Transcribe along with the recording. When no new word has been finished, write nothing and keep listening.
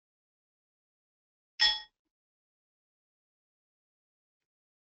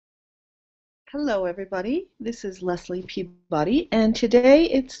Hello, everybody. This is Leslie Peabody, and today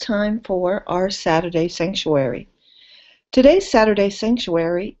it's time for our Saturday Sanctuary. Today's Saturday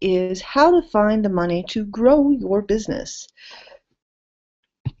Sanctuary is how to find the money to grow your business.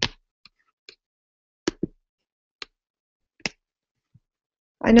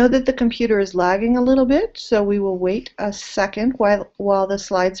 I know that the computer is lagging a little bit, so we will wait a second while the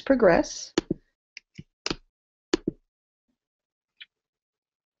slides progress.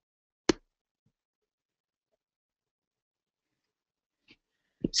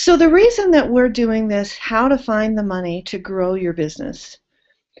 So the reason that we're doing this, how to find the money to grow your business.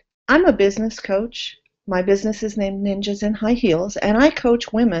 I'm a business coach. My business is named Ninjas in High Heels, and I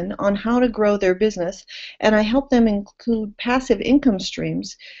coach women on how to grow their business, and I help them include passive income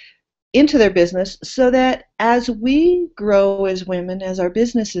streams into their business so that as we grow as women, as our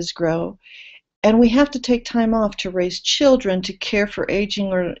businesses grow, and we have to take time off to raise children, to care for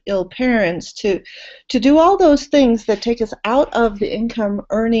aging or ill parents, to do all those things that take us out of the income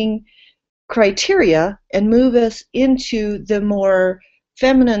earning criteria and move us into the more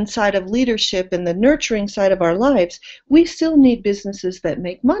feminine side of leadership and the nurturing side of our lives, we still need businesses that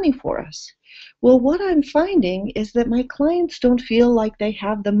make money for us. Well, what I'm finding is that my clients don't feel like they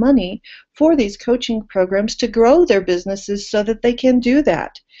have the money for these coaching programs to grow their businesses so that they can do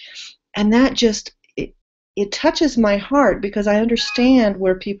that. And that just it touches my heart because I understand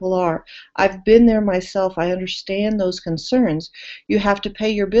where people are. I've been there myself. I understand those concerns. You have to pay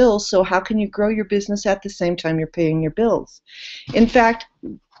your bills, so how can you grow your business at the same time you're paying your bills? In fact,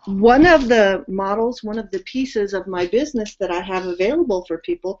 one of the models, one of the pieces of my business that I have available for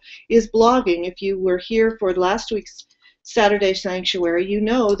people is blogging. If you were here for last week's Saturday Sanctuary, you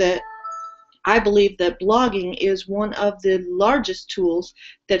know that I believe that blogging is one of the largest tools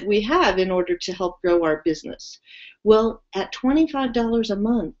that we have in order to help grow our business. Well, at $25 a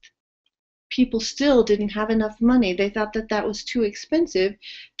month, people still didn't have enough money. They thought that that was too expensive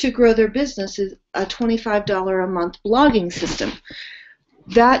to grow their business, a $25 a month blogging system.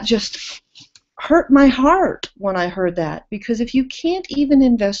 That just hurt my heart when I heard that, because if you can't even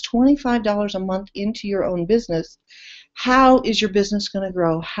invest $25 a month into your own business, how is your business going to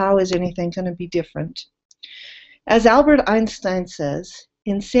grow? How is anything going to be different? As Albert Einstein says,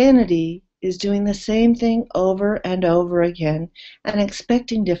 insanity is doing the same thing over and over again and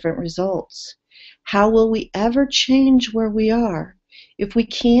expecting different results. How will we ever change where we are if we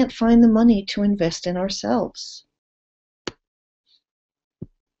can't find the money to invest in ourselves?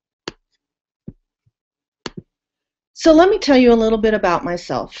 So let me tell you a little bit about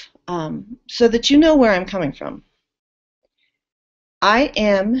myself so that you know where I'm coming from. I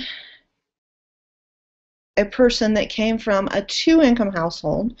am a person that came from a two-income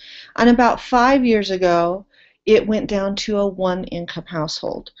household, and about 5 years ago, it went down to a one-income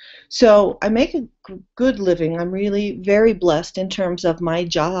household. So I make a good living. I'm really very blessed in terms of my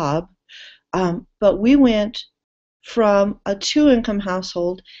job, but we went from a two-income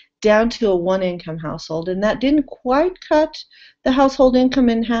household down to a one-income household, and that didn't quite cut the household income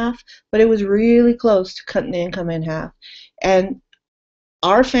in half, but it was really close to cutting the income in half. And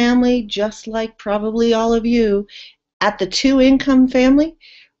our family, just like probably all of you, at the two-income family,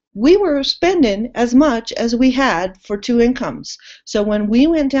 we were spending as much as we had for two incomes. So when we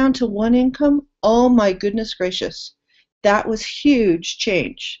went down to one income, oh my goodness gracious, that was huge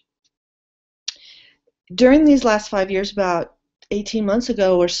change. During these last 5 years, about 18 months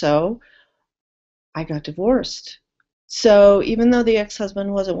ago or so, I got divorced. So even though the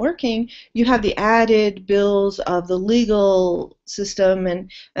ex-husband wasn't working, you have the added bills of the legal system and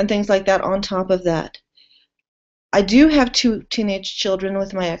things like that on top of that. I do have two teenage children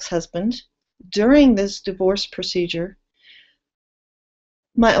with my ex-husband. During this divorce procedure,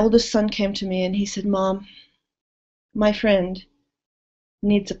 my oldest son came to me and he said, "Mom, my friend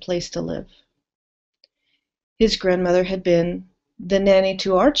needs a place to live." His grandmother had been the nanny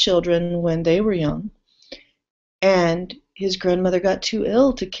to our children when they were young, and his grandmother got too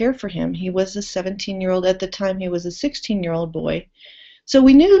ill to care for him. He was a 17-year-old. At the time, he was a 16-year-old boy. So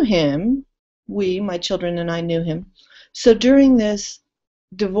we knew him. My children and I knew him. So during this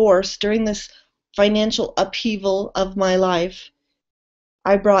divorce, during this financial upheaval of my life,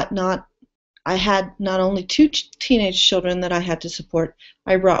 I had not only two teenage children that I had to support,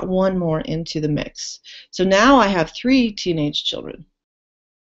 I brought one more into the mix. So now I have three teenage children.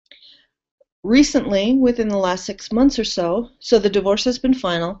 Recently, within the last 6 months or so the divorce has been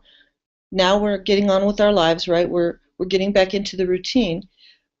final. Now we're getting on with our lives, right? We're getting back into the routine.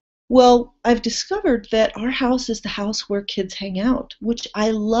 Well, I've discovered that our house is the house where kids hang out, which I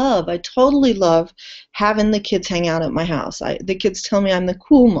love. I totally love having the kids hang out at my house. The kids tell me I'm the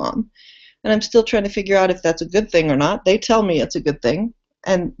cool mom. and I'm still trying to figure out if that's a good thing or not. They tell me it's a good thing,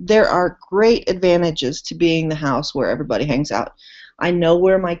 and there are great advantages to being the house where everybody hangs out. I know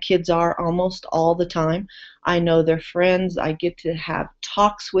where my kids are almost all the time. I know their friends. I get to have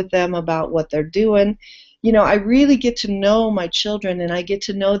talks with them about what they're doing. You know, I really get to know my children, and I get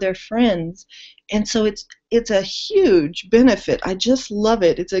to know their friends, and so it's a huge benefit. I just love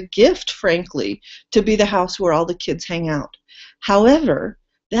it. It's a gift, frankly, to be the house where all the kids hang out. However,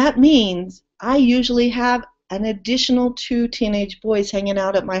 that means I usually have an additional 2 teenage boys hanging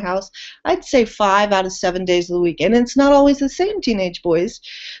out at my house. I'd say 5 out of 7 days of the week, and it's not always the same teenage boys.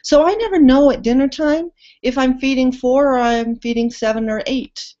 So I never know at dinner time if I'm feeding 4 or I'm feeding 7 or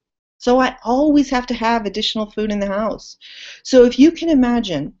 8. So I always have to have additional food in the house. So if you can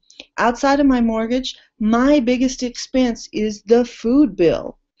imagine, outside of my mortgage, my biggest expense is the food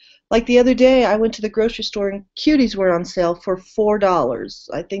bill. Like the other day, I went to the grocery store and cuties were on sale for $4.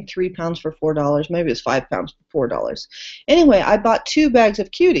 I think 3 pounds for $4. Maybe it was 5 pounds for $4. Anyway, I bought 2 bags of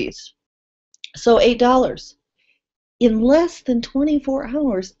cuties, so $8. In less than 24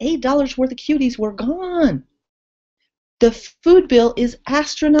 hours, $8 worth of cuties were gone. The food bill is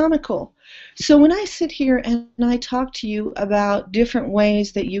astronomical. So when I sit here and I talk to you about different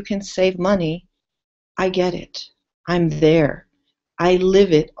ways that you can save money, I get it. I'm there. I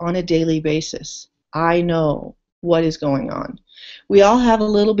live it on a daily basis. I know what is going on. We all have a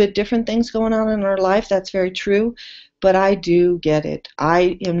little bit different things going on in our life. That's very true. But I do get it.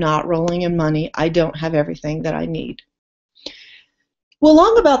 I am not rolling in money. I don't have everything that I need. Well,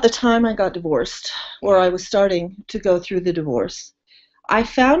 long about the time I got divorced, or I was starting to go through the divorce, I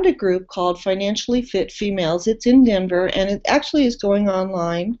found a group called Financially Fit Females. It's in Denver, and it actually is going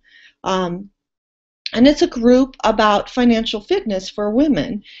online. And it's a group about financial fitness for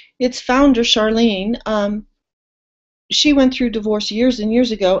women. Its founder, Charlene, she went through divorce years and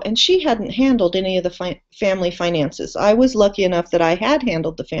years ago, and she hadn't handled any of the family finances. I was lucky enough that I had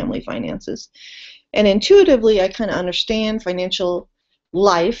handled the family finances. And intuitively, I kind of understand financial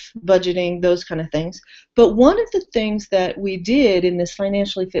life, budgeting, those kind of things. But one of the things that we did in this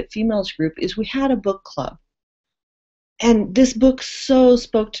Financially Fit Females group is we had a book club. And this book so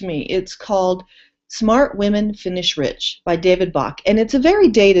spoke to me. It's called Smart Women Finish Rich by David Bach. And it's a very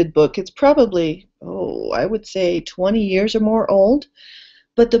dated book. It's probably, I would say 20 years or more old.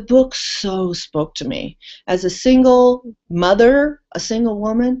 But the book so spoke to me. As a single mother, a single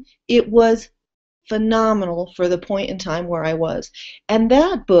woman, it was phenomenal for the point in time where I was. And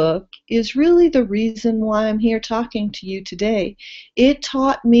that book is really the reason why I'm here talking to you today. It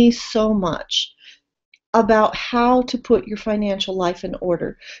taught me so much about how to put your financial life in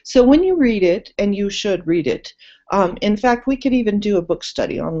order. So when you read it, and you should read it, in fact, we could even do a book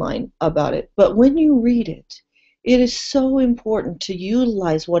study online about it, but when you read it, it is so important to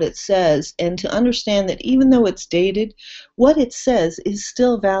utilize what it says and to understand that even though it's dated, what it says is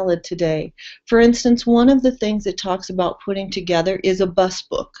still valid today. For instance, one of the things it talks about putting together is a bus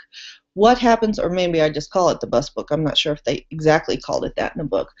book. What happens, or maybe I just call it the bus book, I'm not sure if they exactly called it that in the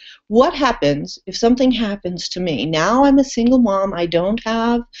book. What happens if something happens to me? Now I'm a single mom, I don't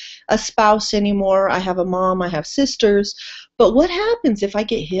have a spouse anymore, I have a mom, I have sisters, but what happens if I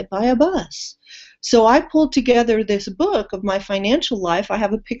get hit by a bus? So I pulled together this book of my financial life. I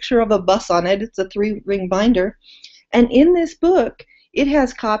have a picture of a bus on it, it's a 3-ring binder, and in this book, it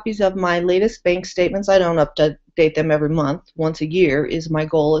has copies of my latest bank statements. I don't update them every month. Once a year is my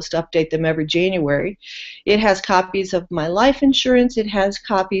goal, is to update them every January. It has copies of my life insurance. It has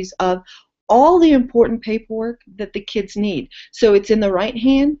copies of all the important paperwork that the kids need. So it's in the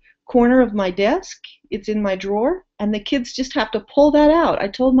right-hand corner of my desk. It's in my drawer, and the kids just have to pull that out. I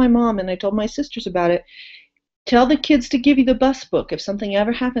told my mom and I told my sisters about it. Tell the kids to give you the bus book if something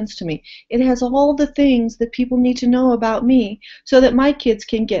ever happens to me. It has all the things that people need to know about me so that my kids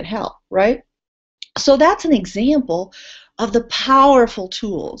can get help, right? So that's an example of the powerful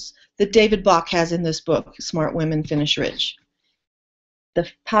tools that David Bach has in this book, Smart Women Finish Rich. The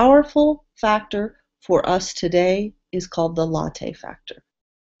powerful factor for us today is called the latte factor.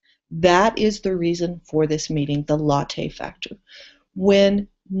 That is the reason for this meeting, the latte factor. When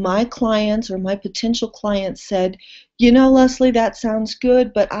my clients or my potential clients said, you know, Leslie, that sounds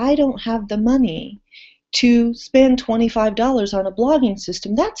good, but I don't have the money to spend $25 on a blogging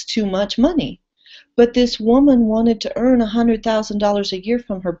system. That's too much money. But this woman wanted to earn $100,000 a year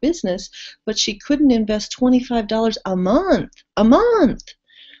from her business, but she couldn't invest $25 a month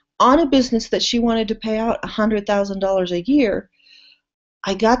on a business that she wanted to pay out $100,000 a year.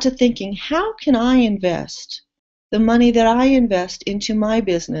 I got to thinking, how can I invest the money that I invest into my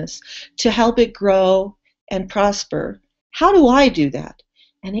business to help it grow and prosper? How do I do that?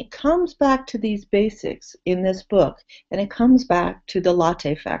 And it comes back to these basics in this book, and it comes back to the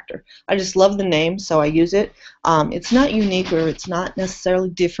latte factor. I just love the name, so I use it. It's not unique or it's not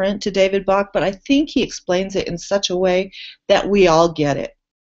necessarily different to David Bach, but I think he explains it in such a way that we all get it.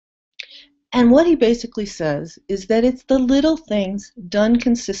 And what he basically says is that it's the little things done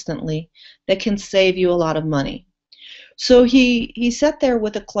consistently that can save you a lot of money. So he sat there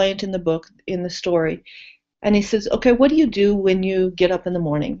with a client in the book, in the story, and he says, okay, what do you do when you get up in the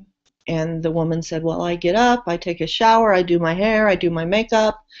morning? And the woman said, well, I get up, I take a shower, I do my hair, I do my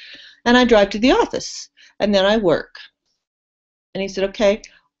makeup, and I drive to the office, and then I work. And he said, okay,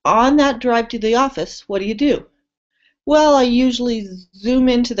 on that drive to the office, what do you do? Well, I usually zoom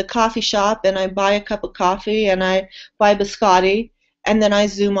into the coffee shop, and I buy a cup of coffee, and I buy biscotti, and then I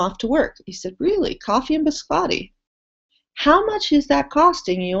zoom off to work. He said, really, coffee and biscotti? How much is that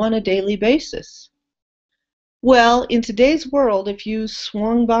costing you on a daily basis? Well, in today's world, if you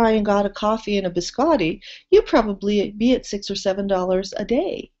swung by and got a coffee and a biscotti, you'd probably be at $6 or $7 a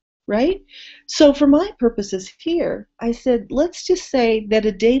day, right? So for my purposes here, I said, let's just say that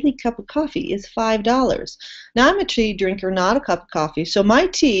a daily cup of coffee is $5. Now, I'm a tea drinker, not a cup of coffee. So my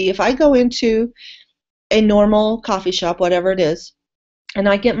tea, if I go into a normal coffee shop, whatever it is, and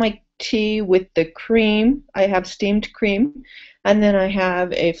I get my tea with the cream, I have steamed cream, and then I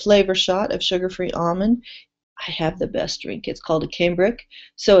have a flavor shot of sugar-free almond. I have the best drink. It's called a cambric.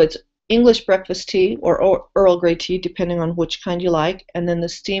 So it's English breakfast tea or Earl Grey tea, depending on which kind you like, and then the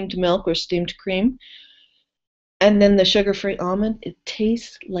steamed milk or steamed cream, and then the sugar-free almond. It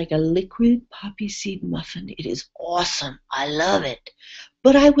tastes like a liquid poppy seed muffin. It is awesome. I love it.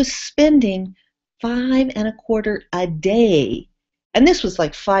 But I was spending $5.25 a day. And this was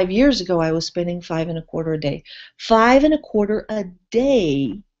like 5 years ago. I was spending $5.25 a day.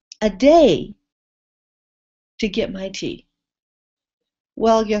 $5.25 a day to get my tea.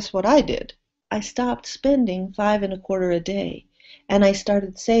 Well, guess what I did? I stopped spending $5.25 a day, and I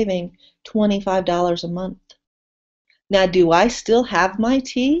started saving $25 a month. Now, do I still have my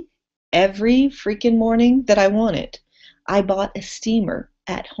tea every freaking morning that I want it? I bought a steamer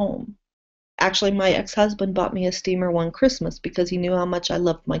at home. Actually, my ex-husband bought me a steamer one Christmas because he knew how much I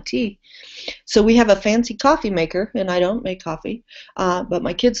loved my tea. So we have a fancy coffee maker, and I don't make coffee, but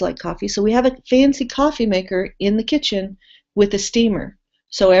my kids like coffee. So we have a fancy coffee maker in the kitchen with a steamer.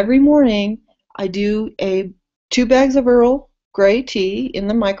 So every morning I do 2 bags of Earl Grey tea in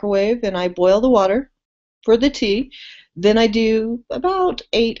the microwave, and I boil the water for the tea. Then I do about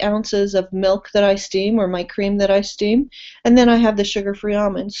 8 ounces of milk that I steam, or my cream that I steam, and then I have the sugar-free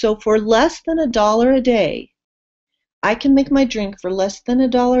almond. So for less than $1 a day, I can make my drink for less than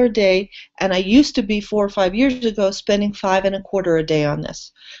 $1 a day, and I used to be 4 or 5 years ago spending $5.25 a day on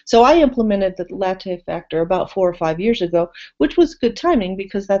this. So I implemented the latte factor about 4 or 5 years ago, which was good timing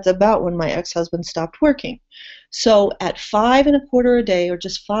because that's about when my ex-husband stopped working. So at $5.25 a day, or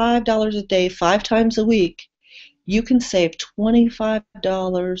just $5 a day, 5 times a week, you can save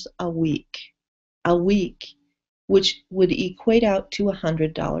 $25 a week, which would equate out to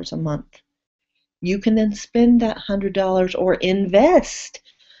 $100 a month. You can then spend that $100 or invest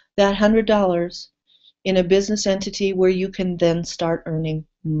that $100 in a business entity where you can then start earning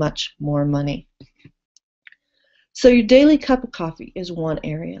much more money. So your daily cup of coffee is one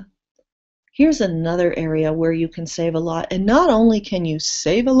area. Here's another area where you can save a lot. And not only can you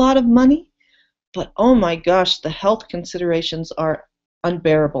save a lot of money, but oh my gosh, the health considerations are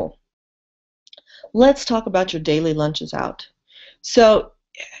unbearable. Let's talk about your daily lunches out. So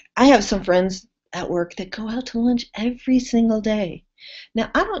I have some friends at work that go out to lunch every single day. Now,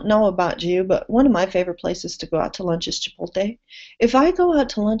 I don't know about you, but one of my favorite places to go out to lunch is Chipotle. If I go out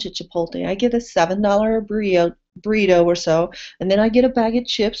to lunch at Chipotle, I get a $7 burrito or so, and then I get a bag of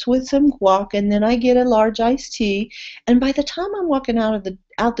chips with some guac, and then I get a large iced tea, and by the time I'm walking out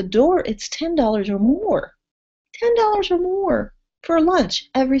the door, it's $10 or more. $10 or more for lunch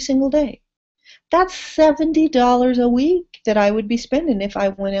every single day. That's $70 a week that I would be spending if I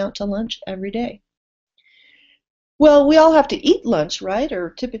went out to lunch every day. Well, we all have to eat lunch, right?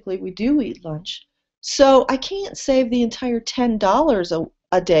 Or typically we do eat lunch. So I can't save the entire $10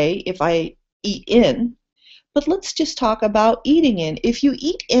 a day if I eat in. But let's just talk about eating in. If you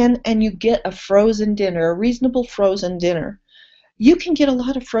eat in and you get a frozen dinner, a reasonable frozen dinner, you can get a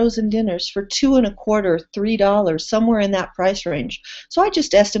lot of frozen dinners for $2.25, $3, somewhere in that price range. So I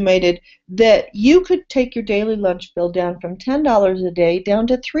just estimated that you could take your daily lunch bill down from $10 a day down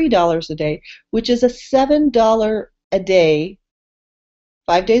to $3 a day, which is a $7 a day,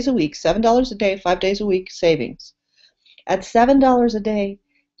 5 days a week, $7 a day, 5 days a week savings. At $7 a day,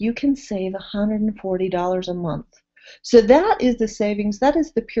 you can save $140 a month. So that is the savings. That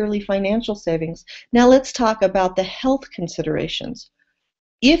is the purely financial savings. Now let's talk about the health considerations.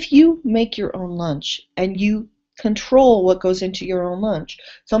 If you make your own lunch and you control what goes into your own lunch.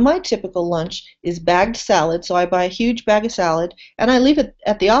 So my typical lunch is bagged salad. So I buy a huge bag of salad and I leave it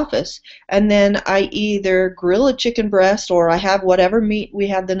at the office. And then I either grill a chicken breast or I have whatever meat we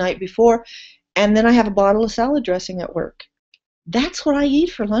had the night before. And then I have a bottle of salad dressing at work. That's what I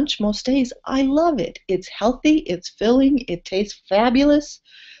eat for lunch most days. I love it. It's healthy, it's filling, it tastes fabulous.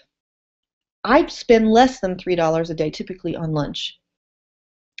 I spend less than $3 a day typically on lunch.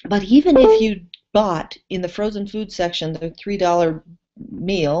 But even if you bought in the frozen food section the $3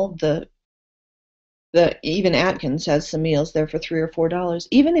 meal, the even Atkins has some meals there for $3 or $4.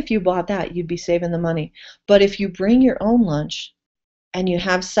 Even if you bought that, you'd be saving the money. But if you bring your own lunch and you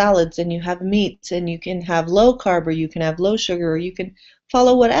have salads and you have meats and you can have low carb or you can have low sugar or you can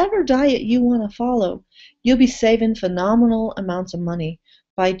follow whatever diet you want to follow, you'll be saving phenomenal amounts of money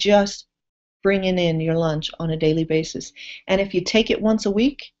by just bringing in your lunch on a daily basis. And if you take it once a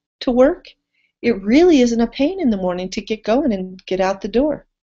week to work, it really isn't a pain in the morning to get going and get out the door.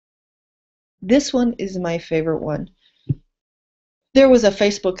 This one is my favorite one. There was a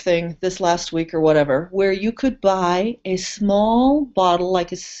Facebook thing this last week or whatever where you could buy a small bottle,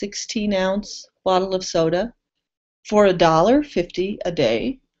 like a 16-ounce bottle of soda, for $1.50 a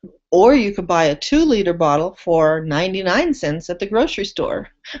day, or you could buy a 2-liter bottle for 99 cents at the grocery store.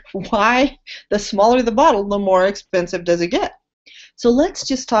 Why? The smaller the bottle, the more expensive does it get. So let's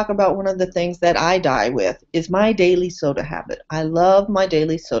just talk about one of the things that I die with is my daily soda habit. I love my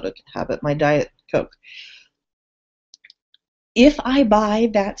daily soda habit, my Diet Coke. If I buy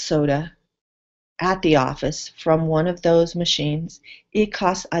that soda at the office from one of those machines, it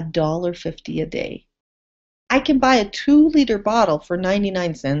costs $1.50 a day. I can buy a 2-liter bottle for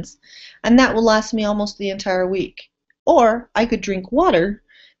 99 cents, and that will last me almost the entire week. Or I could drink water,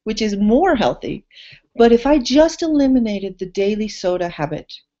 which is more healthy. But if I just eliminated the daily soda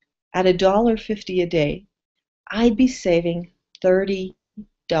habit at $1.50 a day, I'd be saving $30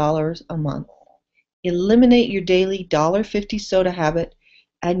 a month. Eliminate your daily $1.50 soda habit,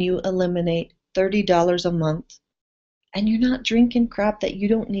 and you eliminate $30 a month. And you're not drinking crap that you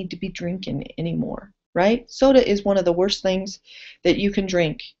don't need to be drinking anymore. Right? Soda is one of the worst things that you can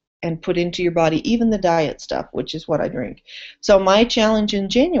drink and put into your body, even the diet stuff, which is what I drink. So my challenge in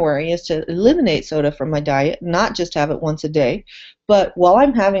January is to eliminate soda from my diet, not just have it once a day, but while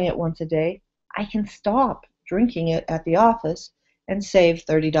I'm having it once a day, I can stop drinking it at the office and save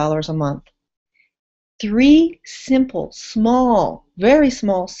 $30 a month. 3 simple, small, very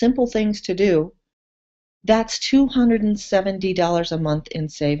small, simple things to do. That's $270 a month in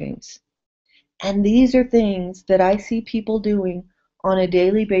savings. And these are things that I see people doing on a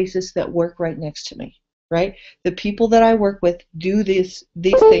daily basis that work right next to me, right? The people that I work with do these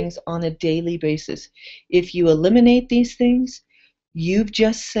things on a daily basis. If you eliminate these things, you've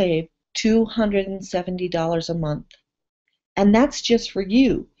just saved $270 a month. And that's just for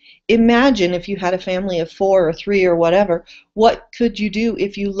you. Imagine if you had a family of 4 or 3 or whatever, what could you do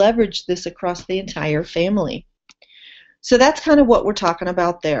if you leveraged this across the entire family? So that's kind of what we're talking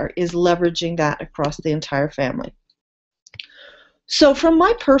about there, is leveraging that across the entire family. So from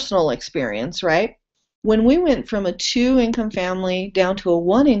my personal experience, right, when we went from a 2-income family down to a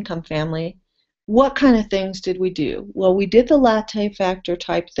 1-income family, what kind of things did we do? Well, we did the latte factor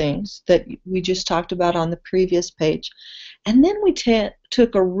type things that we just talked about on the previous page. And then we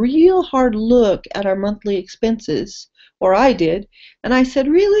took a real hard look at our monthly expenses, or I did, and I said,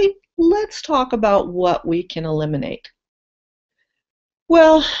 really, let's talk about what we can eliminate.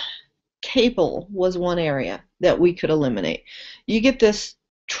 Well, cable was one area that we could eliminate. You get this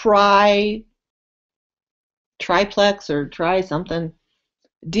triplex or try something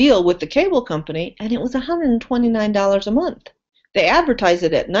deal with the cable company, and it was $129 a month. They advertise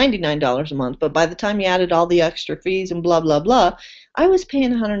it at $99 a month, but by the time you added all the extra fees and blah, blah, blah, I was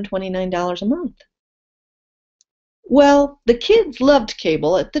paying $129 a month. Well, the kids loved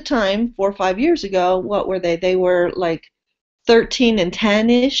cable at the time, 4 or 5 years ago. What were they? They were like 13 and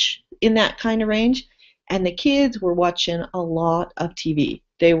 10-ish, in that kind of range. And the kids were watching a lot of TV.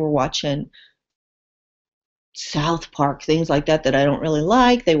 They were watching South Park, things like that I don't really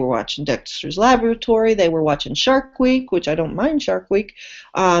like. They were watching Dexter's Laboratory. They were watching Shark Week, which I don't mind Shark Week.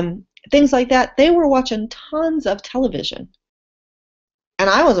 Things like that. They were watching tons of television. And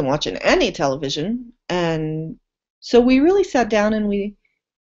I wasn't watching any television. And so we really sat down and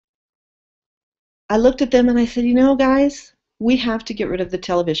I looked at them and I said, you know, guys, we have to get rid of the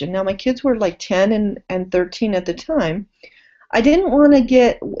television. Now, my kids were like 10 and 13 at the time. I didn't want to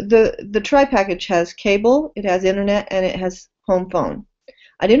get the Tri package has cable, it has internet, and it has home phone.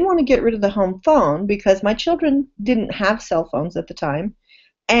 I didn't want to get rid of the home phone because my children didn't have cell phones at the time,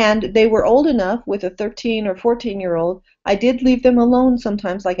 and they were old enough with a 13 or 14-year-old. I did leave them alone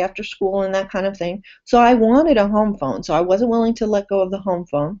sometimes, like after school and that kind of thing. So I wanted a home phone, so I wasn't willing to let go of the home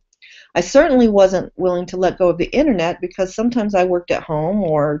phone. I certainly wasn't willing to let go of the internet because sometimes I worked at home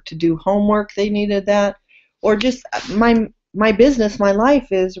or to do homework they needed that, or just my business, my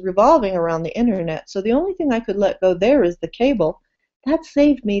life is revolving around the internet. So the only thing I could let go there is the cable. That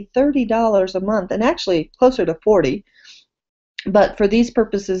saved me $30 a month, and actually closer to 40. But for these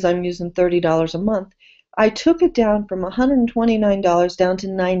purposes, I'm using $30 a month. I took it down from $129 down to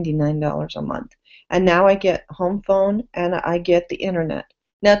 $99 a month. And now I get home phone and I get the internet.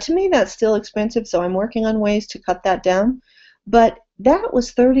 Now, to me, that's still expensive, so I'm working on ways to cut that down. But that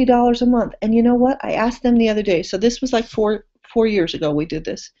was $30 a month. And you know what? I asked them the other day. So this was like four years ago we did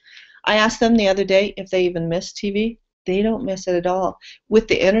this. I asked them the other day if they even miss TV. They don't miss it at all. With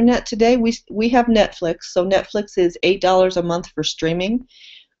the internet today, we have Netflix. So Netflix is $8 a month for streaming.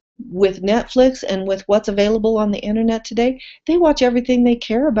 With Netflix and with what's available on the internet today, they watch everything they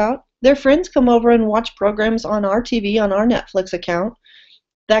care about. Their friends come over and watch programs on our TV, on our Netflix account,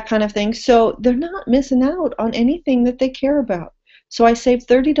 that kind of thing. So they're not missing out on anything that they care about. So I save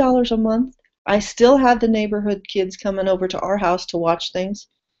 $30 a month. I still have the neighborhood kids coming over to our house to watch things.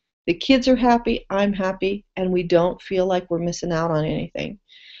 The kids are happy, I'm happy, and we don't feel like we're missing out on anything.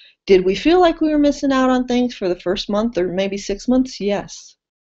 Did we feel like we were missing out on things for the first month or maybe 6 months? Yes.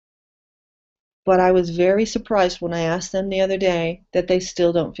 But I was very surprised when I asked them the other day that they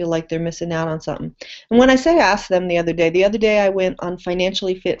still don't feel like they're missing out on something. And when I say ask them the other day I went on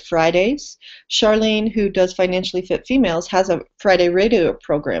Financially Fit Fridays. Charlene, who does Financially Fit Females, has a Friday radio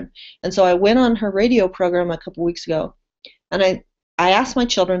program. And so I went on her radio program a couple weeks ago, and I asked my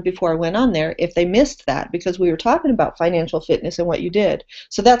children before I went on there if they missed that because we were talking about financial fitness and what you did.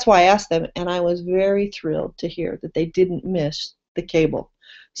 So that's why I asked them, and I was very thrilled to hear that they didn't miss the cable.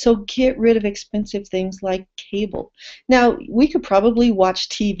 So get rid of expensive things like cable. Now, we could probably watch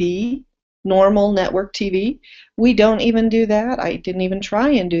TV, normal network TV. We don't even do that. I didn't even try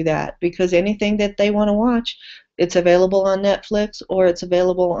and do that because anything that they want to watch, it's available on Netflix or it's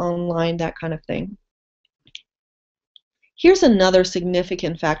available online, that kind of thing. Here's another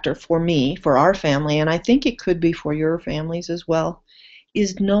significant factor for me, for our family, and I think it could be for your families as well,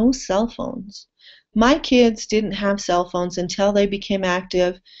 is no cell phones. My kids didn't have cell phones until they became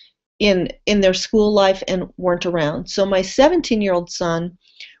active in their school life and weren't around. So my 17-year-old son,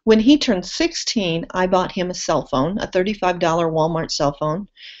 when he turned 16, I bought him a cell phone, a $35 Walmart cell phone,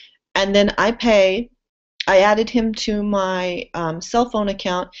 and then I added him to my cell phone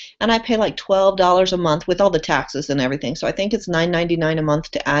account, and I pay like $12 a month with all the taxes and everything. So I think it's $9.99 a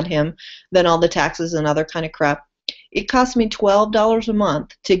month to add him, then all the taxes and other kind of crap. It cost me $12 a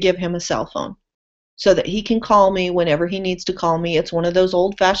month to give him a cell phone so that he can call me whenever he needs to call me. It's one of those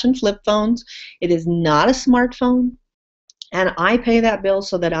old-fashioned flip phones. It is not a smartphone, and I pay that bill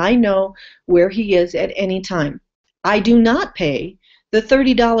so that I know where he is at any time. I do not pay the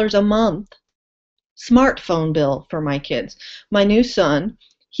 $30 a month smartphone bill for my kids. My new son,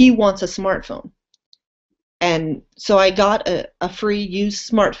 he wants a smartphone. And so I got a free used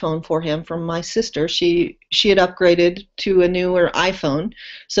smartphone for him from my sister. She had upgraded to a newer iPhone.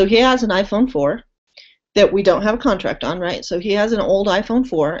 So he has an iPhone 4 that we don't have a contract on, right? So he has an old iPhone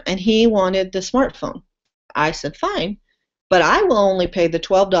 4 and he wanted the smartphone. I said, fine, but I will only pay the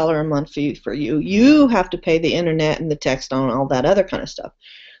 $12 a month fee for you. You have to pay the internet and the text and all that other kind of stuff.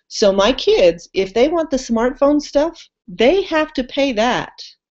 So my kids, if they want the smartphone stuff, they have to pay that.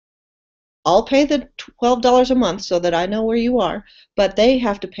 I'll pay the $12 a month so that I know where you are, but they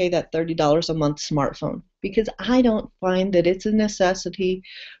have to pay that $30 a month smartphone because I don't find that it's a necessity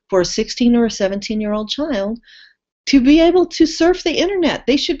for a 16 or a 17-year-old child to be able to surf the internet.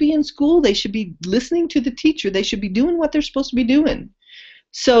 They should be in school. They should be listening to the teacher. They should be doing what they're supposed to be doing.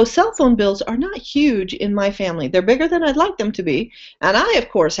 So cell phone bills are not huge in my family. They're bigger than I'd like them to be, and I, of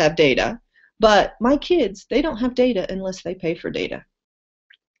course, have data, but my kids, they don't have data unless they pay for data.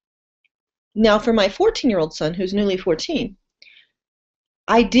 Now, for my 14-year-old son, who's newly 14,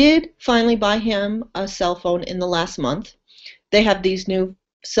 I did finally buy him a cell phone in the last month. They have these new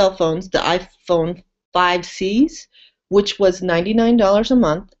cell phones, the iPhone 5Cs, which was $99 a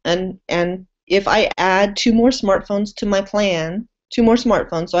month, and if I add two more smartphones to my plan, two more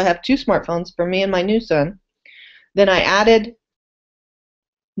smartphones, so I have two smartphones for me and my new son, then I added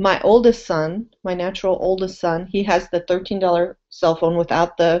my oldest son, my natural oldest son. He has the $13 cell phone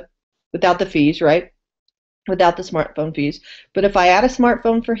without the fees, right? without the smartphone fees. But if I add a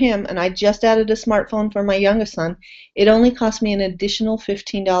smartphone for him, and I just added a smartphone for my youngest son, it only cost me an additional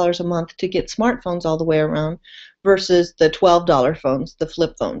 $15 a month to get smartphones all the way around versus the $12 phones, the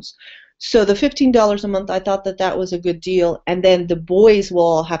flip phones. So the $15 a month, I thought that that was a good deal, and then the boys will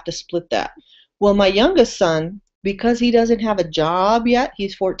all have to split that. Well, my youngest son, because he doesn't have a job yet,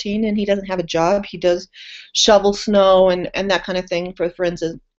 he's 14 and he doesn't have a job, he does shovel snow and that kind of thing for friends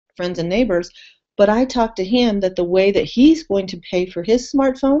and neighbors. But I talked to him that the way that he's going to pay for his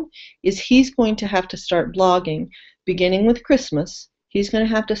smartphone is he's going to have to start blogging, beginning with Christmas. He's going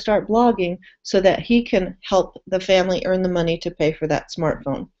to have to start blogging so that he can help the family earn the money to pay for that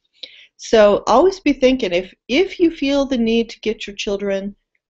smartphone. So always be thinking, if you feel the need to get your children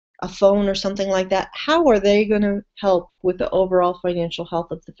a phone or something like that, how are they going to help with the overall financial health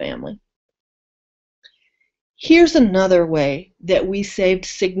of the family? Here's another way that we saved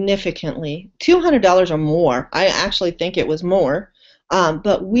significantly, $200 or more. I actually think it was more,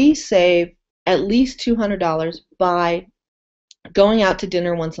 but we saved at least $200 by going out to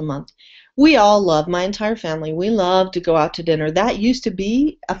dinner once a month. We all love, my entire family, we love to go out to dinner. That used to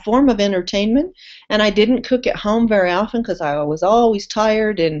be a form of entertainment, and I didn't cook at home very often because I was always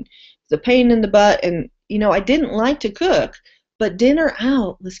tired and the pain in the butt, and I didn't like to cook, but dinner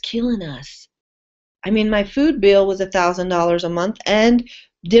out was killing us. I mean, my food bill was $1,000 a month, and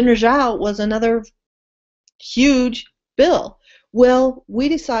dinners out was another huge bill. Well, we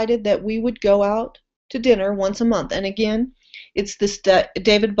decided that we would go out to dinner once a month, and again, it's this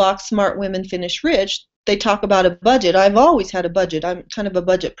David Bach, Smart Women Finish Rich. They talk about a budget. I've always had a budget. I'm kind of a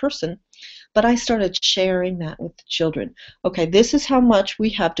budget person. But I started sharing that with the children. Okay, this is how much we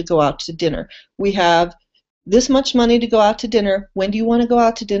have to go out to dinner. We have this much money to go out to dinner. When do you want to go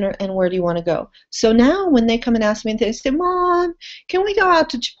out to dinner, and where do you want to go? So now when they come and ask me, and they say, Mom, can we go out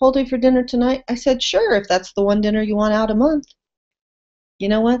to Chipotle for dinner tonight? I said, sure, if that's the one dinner you want out a month. You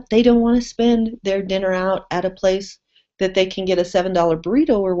know what? They don't want to spend their dinner out at a place that they can get a $7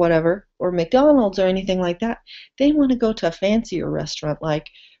 burrito or whatever, or McDonald's or anything like that. They want to go to a fancier restaurant like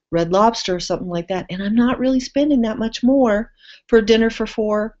Red Lobster or something like that, and I'm not really spending that much more for dinner for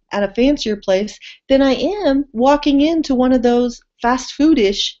four at a fancier place than I am walking into one of those fast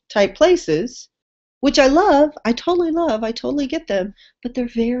food-ish type places, which I love, I totally get them, but they're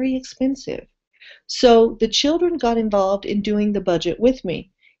very expensive. So the children got involved in doing the budget with me.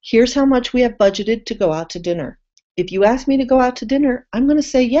 Here's how much we have budgeted to go out to dinner. If you ask me to go out to dinner, I'm going to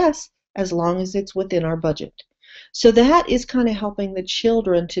say yes, as long as it's within our budget. So that is kind of helping the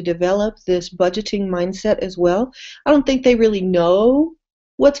children to develop this budgeting mindset as well. I don't think they really know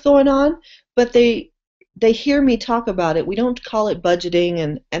what's going on, but they hear me talk about it. We don't call it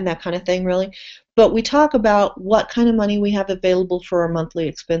budgeting and that kind of thing really, but we talk about what kind of money we have available for our monthly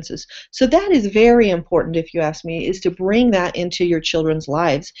expenses. So that is very important, if you ask me, is to bring that into your children's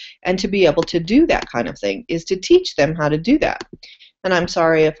lives, and to be able to do that kind of thing is to teach them how to do that. And I'm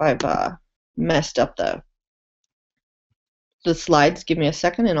sorry if I've messed up the slides. Give me a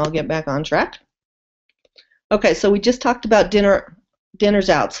second and I'll get back on track. Okay, so we just talked about dinners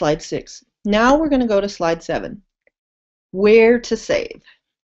out, slide 6. Now we're going to go to slide 7, where to save.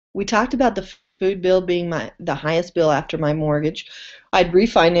 We talked about the food bill being the highest bill after my mortgage. I'd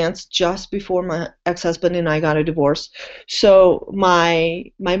refinanced just before my ex-husband and I got a divorce, so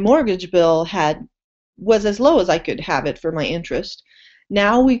my mortgage bill was as low as I could have it for my interest.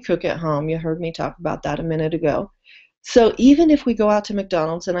 Now we cook at home. You heard me talk about that a minute ago. So even if we go out to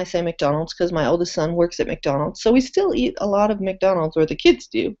McDonald's, and I say McDonald's because my oldest son works at McDonald's, so we still eat a lot of McDonald's, or the kids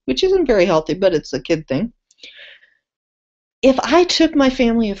do, which isn't very healthy, but it's a kid thing. If I took my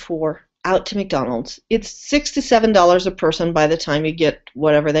family of 4 out to McDonald's, it's $6 to $7 a person by the time you get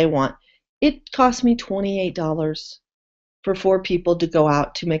whatever they want. It cost me $28 for 4 people to go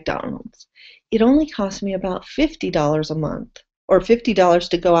out to McDonald's. It only cost me about $50 a month, or $50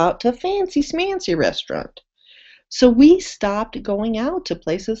 to go out to a fancy smancy restaurant. So we stopped going out to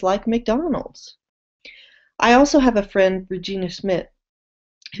places like McDonald's. I also have a friend, Regina Smith,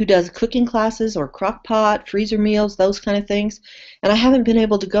 who does cooking classes or crock pot, freezer meals, those kind of things. And I haven't been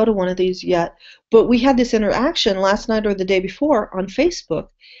able to go to one of these yet. But we had this interaction last night or the day before on Facebook.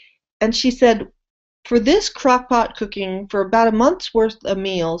 And she said, for this crock pot cooking, for about a month's worth of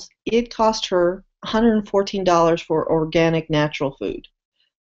meals, it cost her $114 for organic natural food.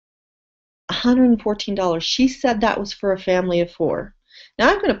 $114. She said that was for a family of 4. Now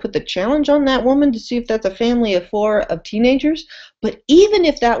I'm going to put the challenge on that woman to see if that's a family of 4 of teenagers, but even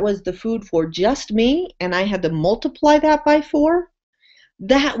if that was the food for just me and I had to multiply that by 4,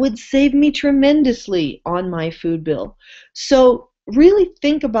 that would save me tremendously on my food bill. So really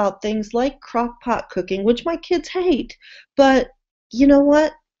think about things like crock pot cooking, which my kids hate. But you know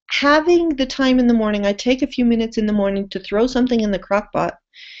what? Having the time in the morning, I take a few minutes in the morning to throw something in the crock pot.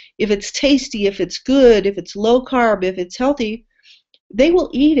 If it's tasty, if it's good, if it's low carb, if it's healthy, they will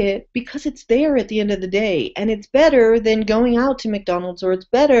eat it because it's there at the end of the day. And it's better than going out to McDonald's, or it's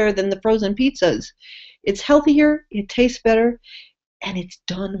better than the frozen pizzas. It's healthier, it tastes better, and it's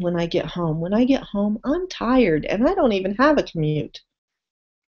done when I get home. When I get home, I'm tired, and I don't even have a commute.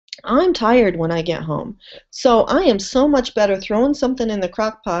 I'm tired when I get home. So I am so much better throwing something in the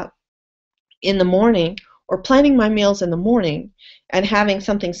crock pot in the morning, or planning my meals in the morning and having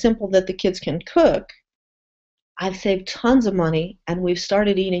something simple that the kids can cook. I've saved tons of money, and we've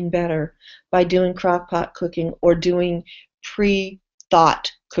started eating better by doing crock pot cooking or doing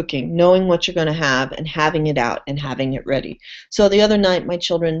pre-thought cooking, knowing what you're going to have and having it out and having it ready. So the other night my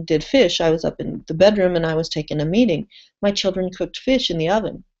children did fish. I was up in the bedroom and I was taking a meeting. My children cooked fish in the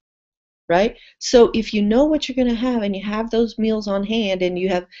oven, right? So if you know what you're going to have and you have those meals on hand and you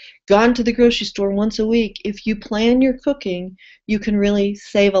have gone to the grocery store once a week, if you plan your cooking, you can really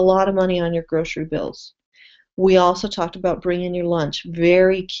save a lot of money on your grocery bills. We also talked about bringing your lunch.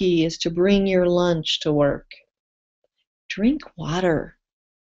 Very key is to bring your lunch to work. Drink water.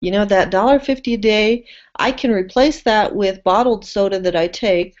 You know, that $1.50 a day, I can replace that with bottled soda that I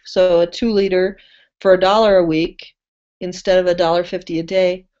take, so a 2-liter for $1 a week instead of $1.50 a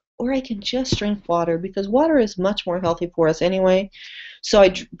day, or I can just drink water because water is much more healthy for us anyway. So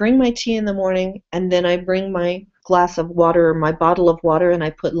I bring my tea in the morning, and then I bring my glass of water or my bottle of water, and I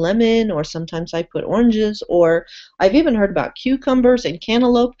put lemon, or sometimes I put oranges, or I've even heard about cucumbers and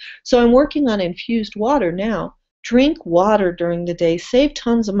cantaloupe. So I'm working on infused water now. Drink water during the day. Save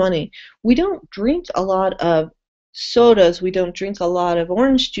tons of money. We don't drink a lot of sodas. We don't drink a lot of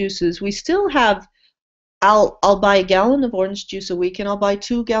orange juices. We still have, I'll buy a gallon of orange juice a week, and I'll buy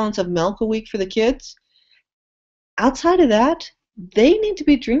 2 gallons of milk a week for the kids. Outside of that, they need to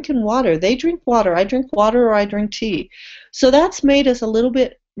be drinking water. They drink water. I drink water, or I drink tea. So that's made us a little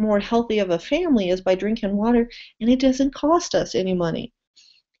bit more healthy of a family, is by drinking water, and it doesn't cost us any money.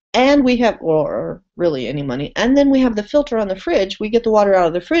 And we have, or really any money, and then we have the filter on the fridge. We get the water out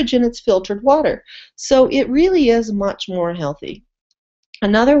of the fridge, and it's filtered water. So it really is much more healthy.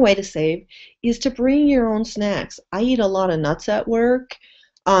 Another way to save is to bring your own snacks. I eat a lot of nuts at work,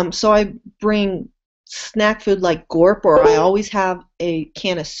 so I bring snack food like Gorp, or I always have a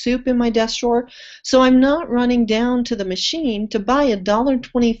can of soup in my desk drawer. So I'm not running down to the machine to buy a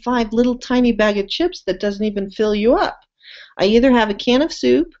 $1.25 little tiny bag of chips that doesn't even fill you up. I either have a can of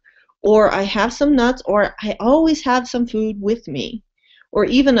soup, or I have some nuts, or I always have some food with me, or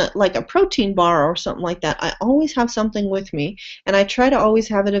even like a protein bar or something like that. I always have something with me, and I try to always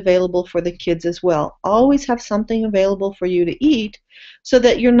have it available for the kids as well. Always have something available for you to eat so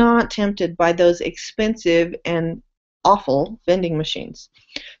that you're not tempted by those expensive and awful vending machines.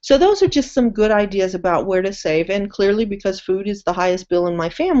 So those are just some good ideas about where to save, and clearly, because food is the highest bill in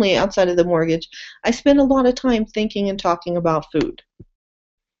my family outside of the mortgage, I spend a lot of time thinking and talking about food.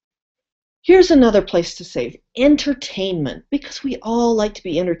 Here's another place to save: entertainment, because we all like to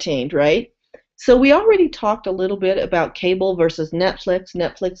be entertained, right? So we already talked a little bit about cable versus Netflix.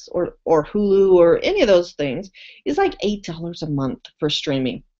 Netflix or Hulu or any of those things is like $8 a month for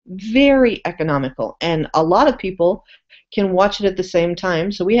streaming. Very economical, and a lot of people can watch it at the same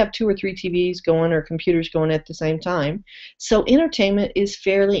time. So we have 2 or 3 TVs going, or computers going at the same time. So entertainment is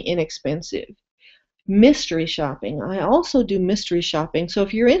fairly inexpensive. Mystery shopping. I also do mystery shopping. So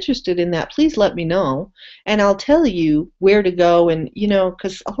if you're interested in that, please let me know, and I'll tell you where to go. And, you know,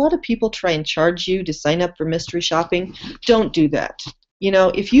 because a lot of people try and charge you to sign up for mystery shopping. Don't do that. You know,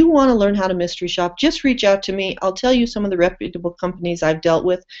 if you want to learn how to mystery shop, just reach out to me. I'll tell you some of the reputable companies I've dealt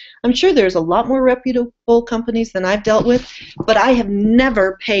with. I'm sure there's a lot more reputable companies than I've dealt with, but I have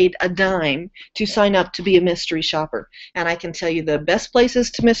never paid a dime to sign up to be a mystery shopper. And I can tell you the best places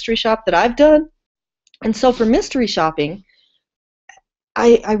to mystery shop that I've done. And so for mystery shopping,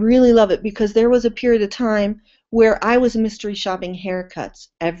 I really love it, because there was a period of time where I was mystery shopping haircuts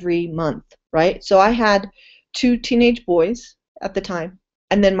every month, right? So I had 2 teenage boys at the time,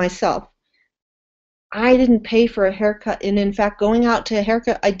 and then myself. I didn't pay for a haircut, and in fact, going out to a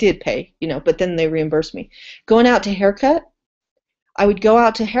haircut, I did pay, you know, but then they reimbursed me. Going out to haircut, I would go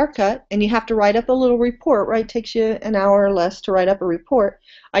out to haircut, and you have to write up a little report, right? It takes you an hour or less to write up a report.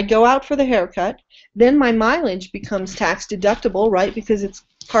 I'd go out for the haircut. Then my mileage becomes tax deductible, right, because it's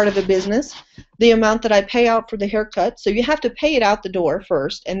part of the business, the amount that I pay out for the haircut. So you have to pay it out the door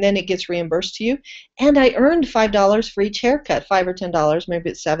first, and then it gets reimbursed to you. And I earned $5 for each haircut, $5 or $10, maybe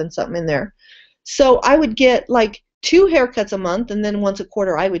it's 7, something in there. So I would get like 2 haircuts a month, and then once a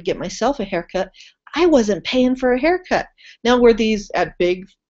quarter I would get myself a haircut. I wasn't paying for a haircut. Now, were these at big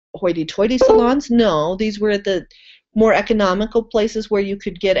hoity-toity salons? No, these were at the more economical places where you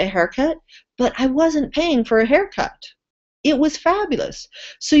could get a haircut, but I wasn't paying for a haircut. It was fabulous.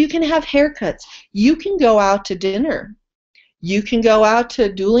 So you can have haircuts. You can go out to dinner. You can go out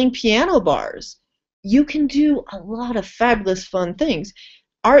to dueling piano bars. You can do a lot of fabulous fun things.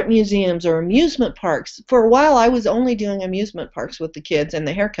 Art museums or amusement parks. For a while, I was only doing amusement parks with the kids and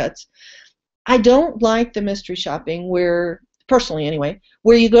the haircuts. I don't like the mystery shopping where, personally anyway,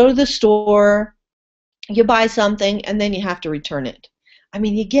 where you go to the store, you buy something, and then you have to return it. I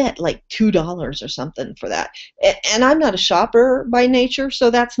mean, you get like $2 or something for that. And I'm not a shopper by nature, so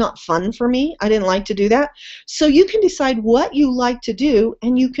that's not fun for me. I didn't like to do that. So you can decide what you like to do,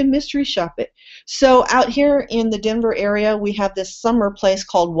 and you can mystery shop it. So out here in the Denver area, we have this summer place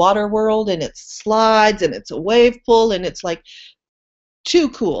called Water World, and it's slides, and it's a wave pool, and it's like too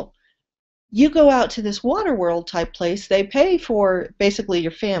cool. You go out to this Water World type place, they pay for basically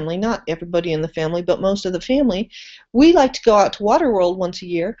your family, not everybody in the family, but most of the family. We like to go out to Water World once a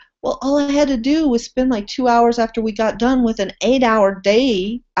year. Well, all I had to do was spend like 2 hours after we got done with an 8-hour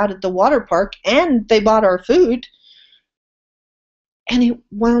day out at the water park, and they bought our food, and it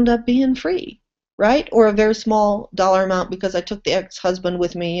wound up being free, right? Or a very small dollar amount because I took the ex-husband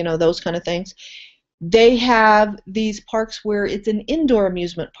with me, you know, those kind of things. They have these parks where it's an indoor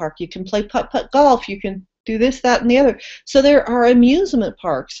amusement park. You can play putt-putt golf. You can do this, that, and the other. So there are amusement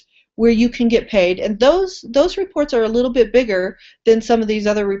parks where you can get paid, and those reports are a little bit bigger than some of these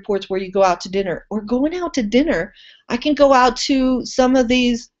other reports where you go out to dinner. Or going out to dinner, I can go out to some of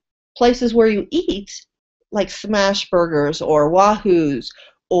these places where you eat, like Smash Burgers or Wahoo's,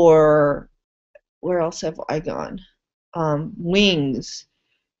 or where else have I gone? Wings.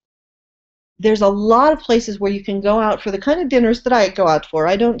 There's a lot of places where you can go out for the kind of dinners that I go out for.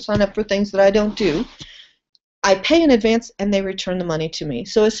 I don't sign up for things that I don't do. I pay in advance, and they return the money to me.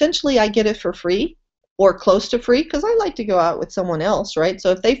 So essentially, I get it for free or close to free because I like to go out with someone else, right? So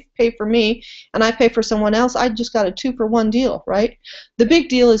if they pay for me and I pay for someone else, I just got a 2-for-1 deal, right? The big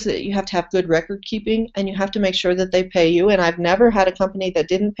deal is that you have to have good record keeping, and you have to make sure that they pay you. And I've never had a company that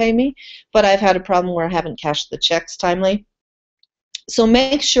didn't pay me, but I've had a problem where I haven't cashed the checks timely. So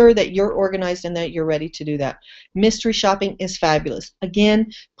make sure that you're organized and that you're ready to do that. Mystery shopping is fabulous. Again,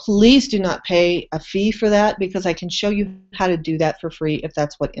 please do not pay a fee for that because I can show you how to do that for free if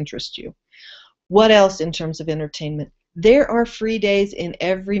that's what interests you. What else in terms of entertainment? There are free days in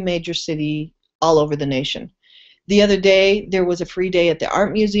every major city all over the nation. The other day, there was a free day at the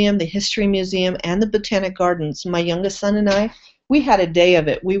Art Museum, the History Museum, and the Botanic Gardens. My youngest son and I, we had a day of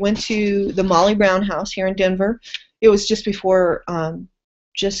it. We went to the Molly Brown House here in Denver. It was just before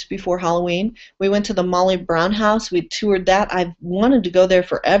Halloween. We went to the Molly Brown House. We toured that. I've wanted to go there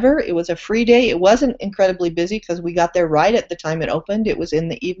forever. It was a free day. It wasn't incredibly busy because we got there right at the time it opened. It was in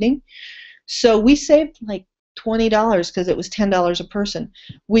the evening. So we saved like $20 because it was $10 a person.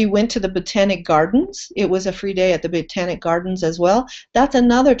 We went to the Botanic Gardens. It was a free day at the Botanic Gardens as well. That's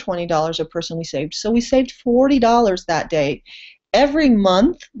another $20 a person we saved. So we saved $40 that day. Every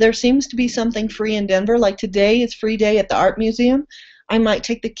month there seems to be something free in Denver. Like today is free day at the Art Museum. I might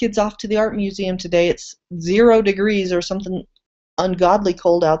take the kids off to the Art Museum today. It's 0 degrees or something ungodly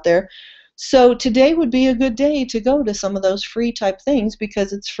cold out there. So today would be a good day to go to some of those free type things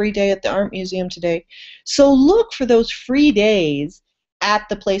because it's free day at the Art Museum today. So look for those free days at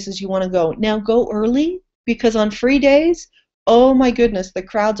the places you want to go. Now go early because on free days, oh my goodness, the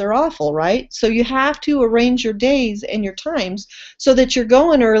crowds are awful, right? So you have to arrange your days and your times so that you're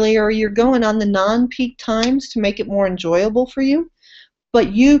going early or you're going on the non-peak times to make it more enjoyable for you.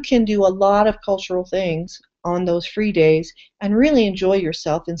 But you can do a lot of cultural things on those free days and really enjoy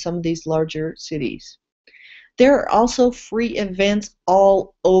yourself in some of these larger cities. There are also free events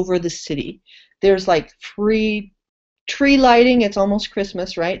all over the city. There's like free tree lighting. It's almost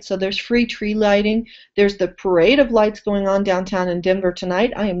Christmas, right? So there's free tree lighting. There's the parade of lights going on downtown in Denver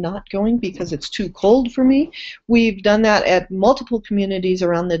tonight. I am not going because it's too cold for me. We've done that at multiple communities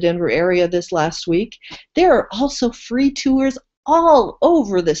around the Denver area this last week. There are also free tours all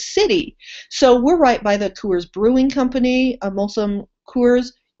over the city. So we're right by the Coors Brewing Company, Molson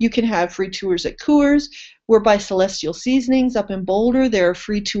Coors. You can have free tours at Coors. We're by Celestial Seasonings up in Boulder. There are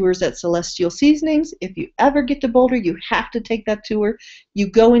free tours at Celestial Seasonings. If you ever get to Boulder, you have to take that tour. You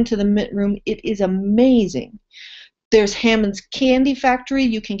go into the mint room. It is amazing. There's Hammond's Candy Factory.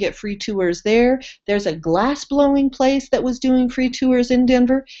 You can get free tours there. There's a glass blowing place that was doing free tours in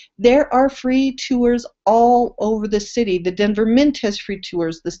Denver. There are free tours all over the city. The Denver Mint has free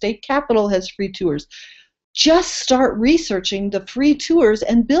tours. The state capitol has free tours. just start researching the free tours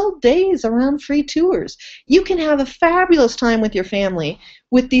and build days around free tours. You can have a fabulous time with your family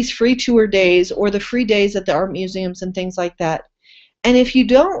with these free tour days or the free days at the art museums and things like that. And if you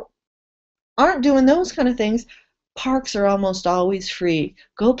aren't doing those kind of things, parks are almost always free.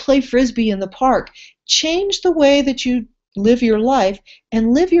 Go play frisbee in the park. Change the way that you live your life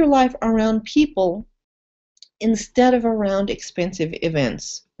and live your life around people instead of around expensive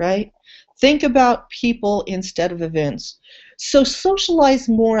events, right? Think about people instead of events. So socialize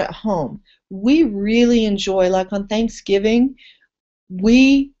more at home. We really enjoy, like on Thanksgiving,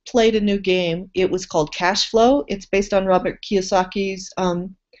 we played a new game. It was called Cash Flow. It's based on Robert Kiyosaki's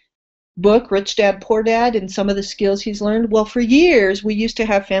book, Rich Dad, Poor Dad, and some of the skills he's learned. Well, for years, we used to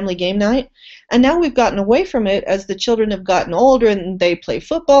have family game night, and now we've gotten away from it as the children have gotten older and they play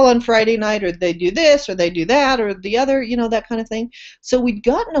football on Friday night, or they do this, or they do that, or the other, that kind of thing. So we'd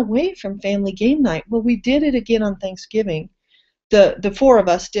gotten away from family game night. Well, we did it again on Thanksgiving. The four of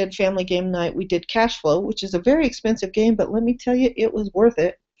us did family game night. We did Cash Flow, which is a very expensive game, but let me tell you, it was worth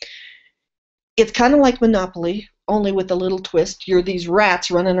it. It's kind of like Monopoly, only with a little twist. You're these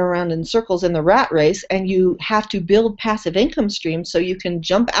rats running around in circles in the rat race, and you have to build passive income streams so you can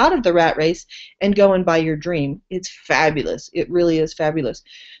jump out of the rat race and go and buy your dream. It's fabulous. It really is fabulous.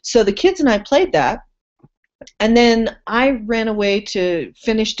 So the kids and I played that, and then I ran away to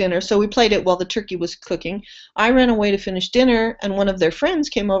finish dinner. So we played it while the turkey was cooking. I ran away to finish dinner, and one of their friends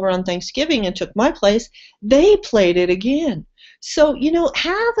came over on Thanksgiving and took my place. They played it again. So,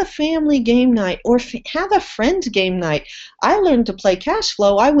 have a family game night or have a friend's game night. I learned to play Cash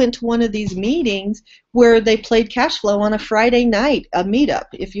Flow. I went to one of these meetings where they played Cash Flow on a Friday night, a meetup.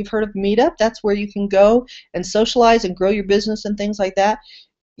 If you've heard of Meetup, that's where you can go and socialize and grow your business and things like that.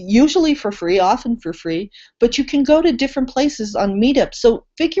 Usually for free, often for free, but you can go to different places on Meetup. So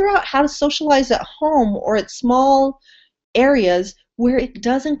figure out how to socialize at home or at small areas where it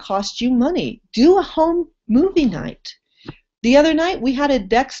doesn't cost you money. Do a home movie night. The other night we had a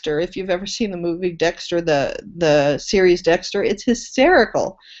Dexter. If you've ever seen the movie Dexter, the series Dexter, it's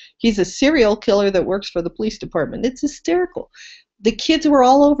hysterical. He's a serial killer that works for the police department. It's hysterical. The kids were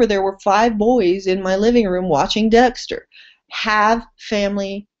all over. There were 5 boys in my living room watching Dexter. Have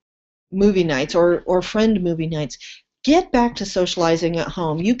family movie nights or friend movie nights. Get back to socializing at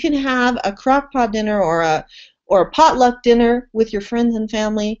home. You can have a crock pot dinner or a potluck dinner with your friends and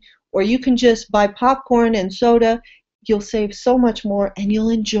family, or you can just buy popcorn and soda. You'll save so much more, and you'll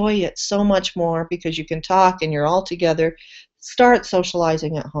enjoy it so much more because you can talk and you're all together. Start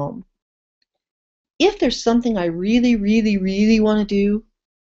socializing at home. If there's something I really, really, really want to do,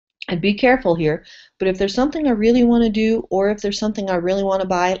 and be careful here, but if there's something I really want to do, or if there's something I really want to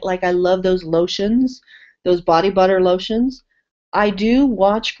buy, like I love those lotions, those body butter lotions, I do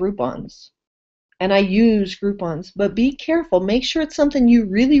watch Groupons. And I use Groupons, but be careful. Make sure it's something you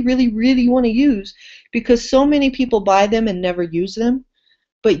really, really, really want to use, because so many people buy them and never use them.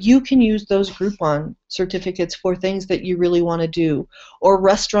 But you can use those Groupon certificates for things that you really want to do, or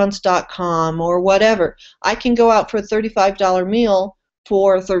restaurants.com or whatever. I can go out for a $35 meal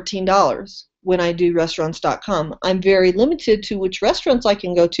for $13 when I do restaurants.com. I'm very limited to which restaurants I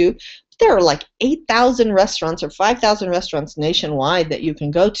can go to. There are like 8,000 restaurants or 5,000 restaurants nationwide that you can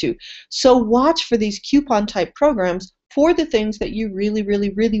go to. So watch for these coupon type programs for the things that you really,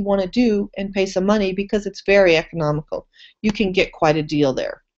 really, really want to do and pay some money, because it's very economical. You can get quite a deal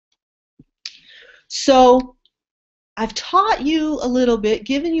there. So I've taught you a little bit,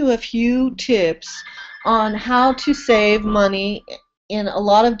 given you a few tips on how to save money in a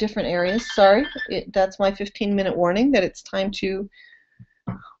lot of different areas. Sorry, that's my 15-minute warning that it's time to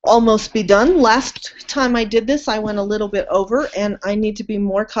almost be done. Last time I did this, I went a little bit over, and I need to be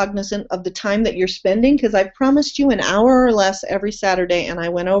more cognizant of the time that you're spending, because I promised you an hour or less every Saturday, and I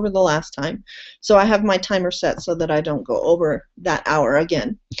went over the last time. So I have my timer set so that I don't go over that hour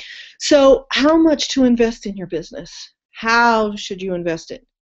again. So how much to invest in your business? How should you invest it?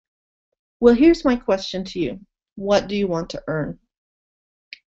 Well, here's my question to you. What do you want to earn?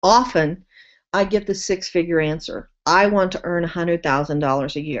 Often, I get the 6-figure answer. I want to earn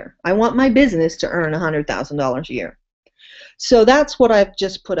 $100,000 a year. I want my business to earn $100,000 a year. So that's what I've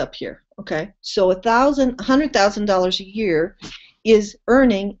just put up here. Okay, so $100,000 a year is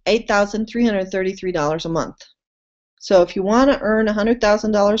earning $8,333 a month. So if you want to earn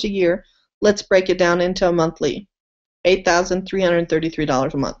 $100,000 a year, let's break it down into a monthly.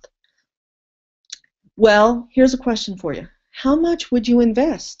 $8,333 a month. Well, here's a question for you. How much would you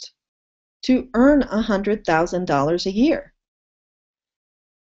invest to earn $100,000 a year?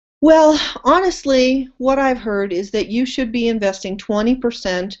 Well, honestly, what I've heard is that you should be investing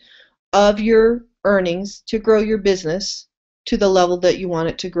 20% of your earnings to grow your business to the level that you want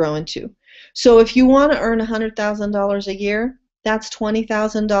it to grow into. So if you want to earn $100,000 a year, that's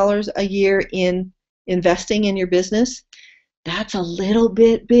 $20,000 a year in investing in your business. That's a little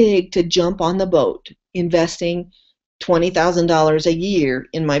bit big to jump on the boat, investing $20,000 a year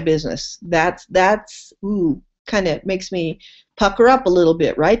in my business. That's ooh, kind of makes me pucker up a little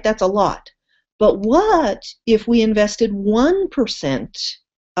bit, right? That's a lot. But what if we invested 1%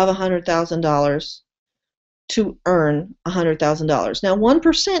 of $100,000 to earn $100,000? Now,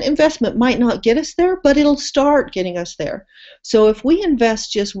 1% investment might not get us there, but it'll start getting us there. So if we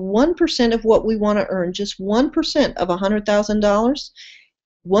invest just 1% of what we want to earn, just 1% of $100,000,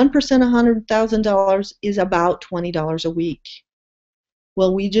 1% of $100,000 is about $20 a week.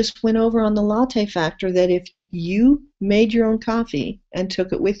 Well, we just went over on the latte factor that if you made your own coffee and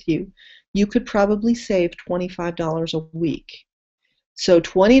took it with you, you could probably save $25 a week. So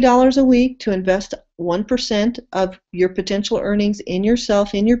 $20 a week to invest 1% of your potential earnings in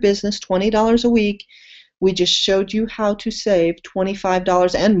yourself, in your business, $20 a week. We just showed you how to save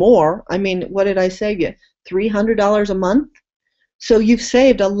 $25 and more. I mean, what did I save you? $300 a month? So you've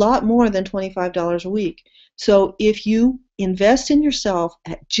saved a lot more than $25 a week. So if you invest in yourself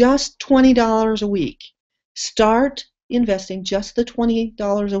at just $20 a week, start investing just the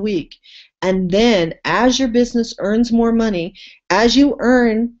 $20 a week. And then as your business earns more money, as you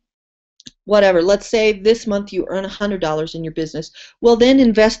earn whatever, let's say this month you earn $100 in your business, well then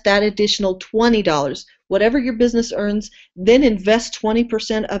invest that additional $20. Whatever your business earns, then invest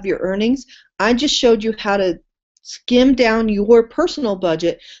 20% of your earnings. I just showed you how to skim down your personal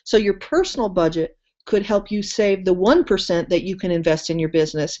budget so your personal budget could help you save the 1% that you can invest in your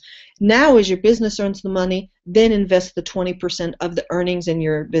business. Now as your business earns the money, then invest the 20% of the earnings in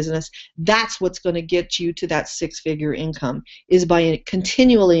your business. That's what's going to get you to that six-figure income, is by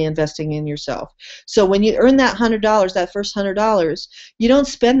continually investing in yourself. So when you earn that $100, that first $100, you don't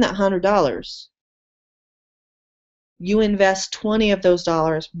spend that $100. You invest 20 of those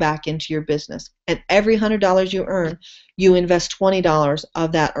dollars back into your business. And every $100 you earn, you invest $20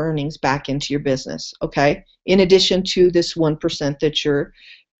 of that earnings back into your business, okay? In addition to this 1%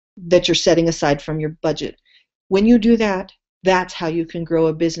 that you're setting aside from your budget. When you do that, that's how you can grow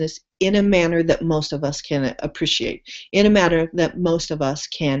a business in a manner that most of us can appreciate, in a manner that most of us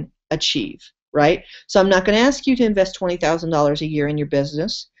can achieve, right? So I'm not going to ask you to invest $20,000 a year in your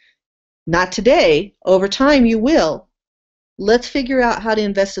business. Not today. Over time, you will. Let's figure out how to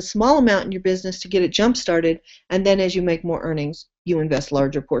invest a small amount in your business to get it jump-started, and then as you make more earnings, you invest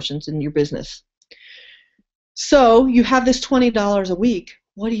larger portions in your business. So you have this $20 a week.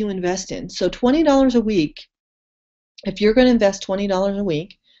 What do you invest in? So $20 a week, if you're going to invest $20 a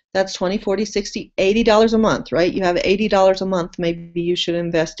week, that's $20, $40, $60, $80 a month, right? You have $80 a month maybe you should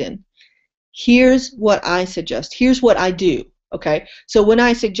invest in. Here's what I suggest. Here's what I do, okay? So when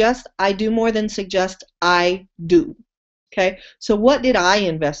I suggest, I do more than suggest, I do. Okay, so what did I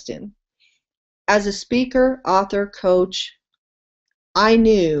invest in? As a speaker, author, coach, I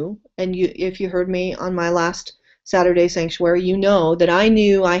knew, and if you heard me on my last Saturday Sanctuary, you know that I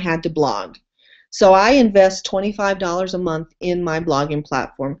knew I had to blog. So I invest $25 a month in my blogging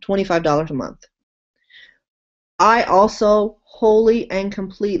platform, $25 a month. I also wholly and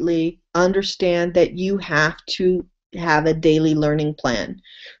completely understand that you have to have a daily learning plan.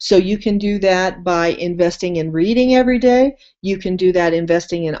 So you can do that by investing in reading every day. You can do that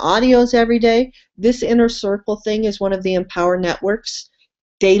investing in audios every day. This Inner Circle thing is one of the Empower Network's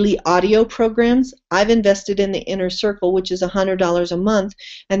daily audio programs. I've invested in the Inner Circle, which is $100 a month,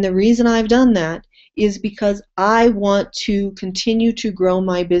 and the reason I've done that is because I want to continue to grow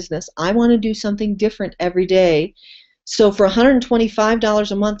my business. I want to do something different every day. So for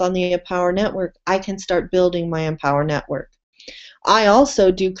 $125 a month on the Empower Network, I can start building my Empower Network. I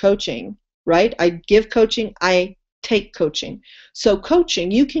also do coaching, right? I give coaching, I take coaching. So coaching,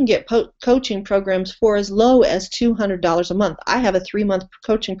 you can get coaching programs for as low as $200 a month. I have a 3-month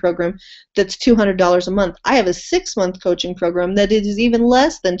coaching program that's $200 a month. I have a 6-month coaching program that is even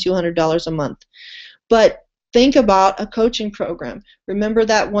less than $200 a month. But think about a coaching program. Remember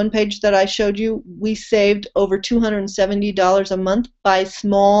that one page that I showed you? We saved over $270 a month by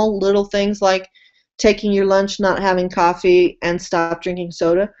small little things like taking your lunch, not having coffee, and stop drinking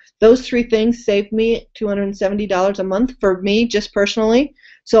soda. Those 3 things saved me $270 a month for me, just personally.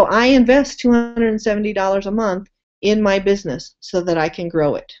 So I invest $270 a month in my business so that I can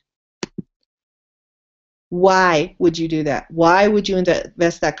grow it. Why would you do that? Why would you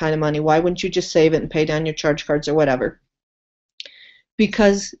invest that kind of money? Why wouldn't you just save it and pay down your charge cards or whatever?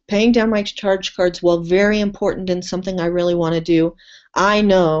 because paying down my charge cards, while very important and something I really want to do, I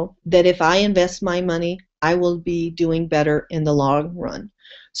know that if I invest my money, I will be doing better in the long run.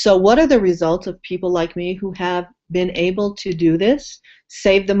 So what are the results of people like me who have been able to do this,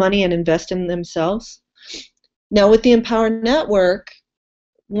 save the money and invest in themselves? Now with the Empower Network,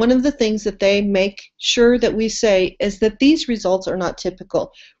 one of the things that they make sure that we say is that these results are not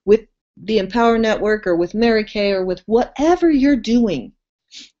typical. With the Empower Network or with Mary Kay or with whatever you're doing,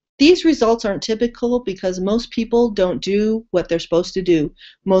 these results aren't typical because most people don't do what they're supposed to do.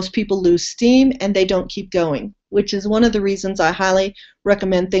 Most people lose steam and they don't keep going, which is one of the reasons I highly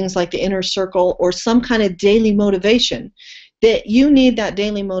recommend things like the Inner Circle or some kind of daily motivation. That you need that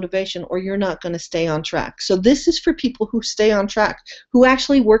daily motivation or you're not going to stay on track. So this is for people who stay on track, who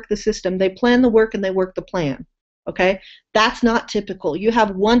actually work the system. They plan the work and they work the plan. Okay? That's not typical. You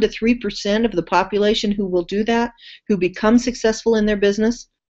have 1 to 3% of the population who will do that, who become successful in their business.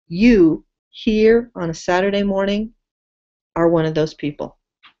 You, here on a Saturday morning, are one of those people.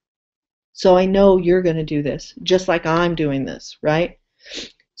 So I know you're going to do this, just like I'm doing this, right?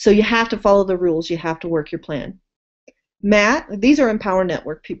 So you have to follow the rules. You have to work your plan. Matt, these are Empower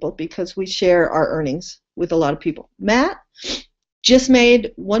Network people because we share our earnings with a lot of people. Matt just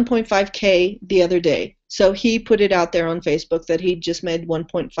made 1.5K the other day. So he put it out there on Facebook that he just made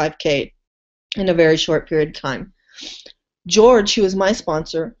 1.5K in a very short period of time. George, who is my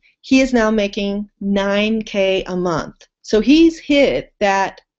sponsor, he is now making 9K a month. So he's hit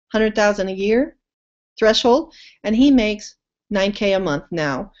that 100,000 a year threshold, and he makes 9K a month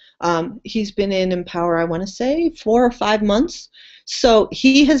now. He's been in Empower, I want to say, 4 or 5 months. So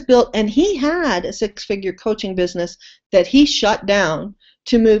he has built, and he had a 6-figure coaching business that he shut down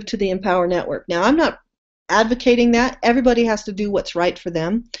to move to the Empower Network. Now, I'm not advocating that. Everybody has to do what's right for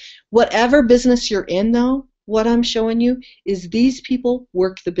them. Whatever business you're in, though, what I'm showing you is these people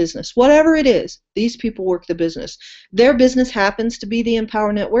work the business. Whatever it is, these people work the business. Their business happens to be the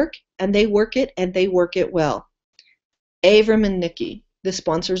Empower Network, and they work it, and they work it well. Avram and Nikki, the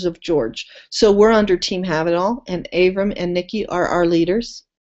sponsors of George. So we're under Team Have It All, and Avram and Nikki are our leaders.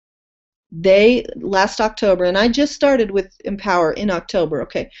 They, last October, and I just started with Empower in October,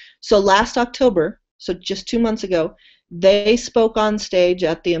 okay. So last October, so just 2 months ago, they spoke on stage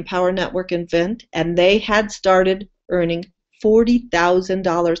at the Empower Network event, and they had started earning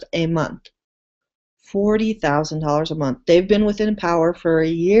 $40,000 a month. $40,000 a month. They've been with Empower for a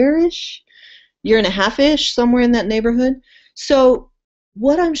year-ish, year and a half-ish, somewhere in that neighborhood. So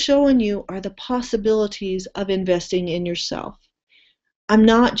what I'm showing you are the possibilities of investing in yourself. I'm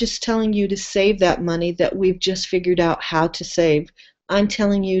not just telling you to save that money that we've just figured out how to save. I'm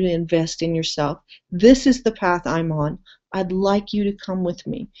telling you to invest in yourself. This is the path I'm on. I'd like you to come with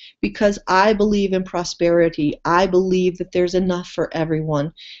me because I believe in prosperity. I believe that there's enough for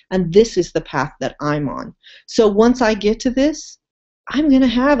everyone, and this is the path that I'm on. So once I get to this, I'm going to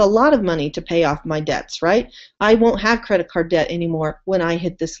have a lot of money to pay off my debts, right? I won't have credit card debt anymore when I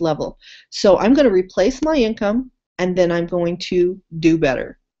hit this level. So I'm going to replace my income, and then I'm going to do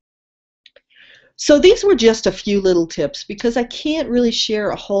better. So these were just a few little tips because I can't really share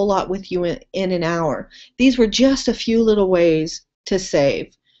a whole lot with you in an hour. These were just a few little ways to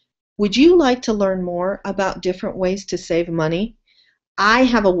save. Would you like to learn more about different ways to save money? I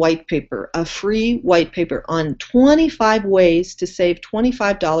have a white paper, a free white paper on 25 ways to save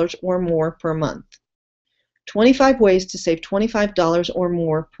 $25 or more per month. 25 ways to save $25 or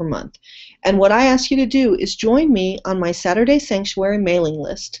more per month. And what I ask you to do is join me on my Saturday Sanctuary mailing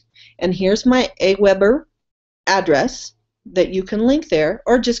list. And here's my Aweber address that you can link there,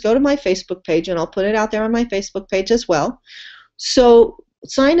 or just go to my Facebook page, and I'll put it out there on my Facebook page as well. So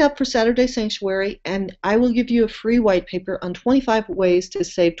sign up for Saturday Sanctuary, and I will give you a free white paper on 25 ways to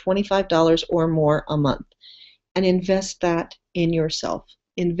save $25 or more a month. And invest that in yourself.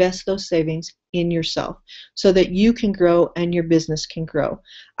 Invest those savings in yourself so that you can grow and your business can grow.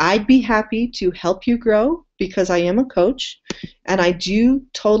 I'd be happy to help you grow because I am a coach, and I do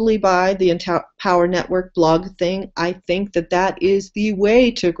totally buy the Empower Network blog thing. I think that that is the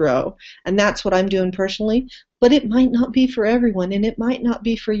way to grow, and that's what I'm doing personally. But it might not be for everyone, and it might not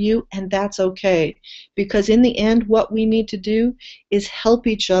be for you, and that's okay. Because in the end, what we need to do is help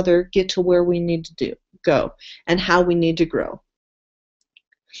each other get to where we need to go and how we need to grow.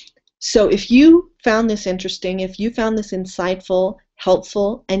 So if you found this interesting, if you found this insightful,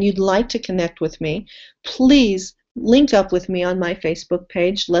 helpful, and you'd like to connect with me, please link up with me on my Facebook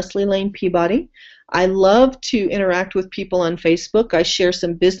page, Leslie Lane Peabody. I love to interact with people on Facebook. I share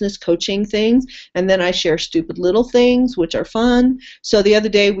some business coaching things, and then I share stupid little things, which are fun. So the other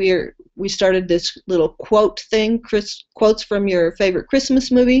day we started this little quote thing, quotes from your favorite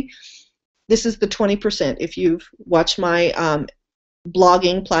Christmas movie. This is the 20%. If you've watched my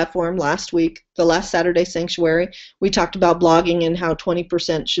blogging platform last week, the last Saturday Sanctuary, we talked about blogging and how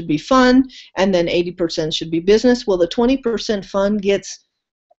 20% should be fun and then 80% should be business. Well, the 20% fun gets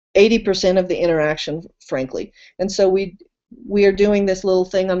 80% of the interaction, frankly. And so we are doing this little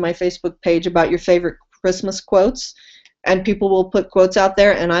thing on my Facebook page about your favorite Christmas quotes, and people will put quotes out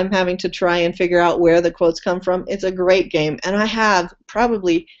there, and I'm having to try and figure out where the quotes come from. It's a great game, and I have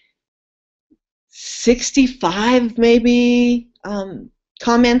probably 65 maybe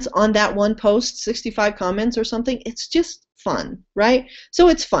comments on that one post, 65 comments or something. It's just fun, right? So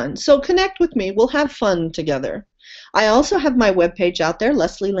it's fun. So connect with me. We'll have fun together. I also have my webpage out there,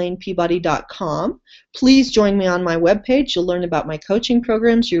 leslieLanePeabody.com. Please join me on my webpage. You'll learn about my coaching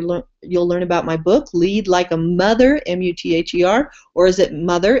programs. You'll learn about my book, Lead Like a Mother, M-U-T-H-E-R, or is it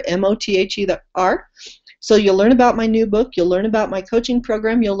Mother, M-O-T-H-E-R? So you'll learn about my new book. You'll learn about my coaching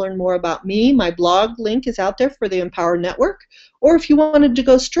program. You'll learn more about me. My blog link is out there for the Empower Network. Or if you wanted to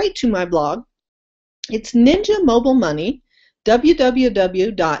go straight to my blog, it's Ninja Mobile Money,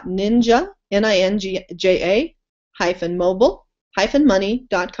 www.ninja, N-I-N-J-A,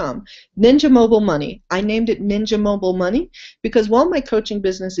 -mobile-money.com. Ninja Mobile Money. I named it Ninja Mobile Money because while my coaching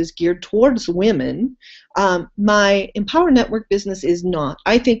business is geared towards women, my Empower Network business is not.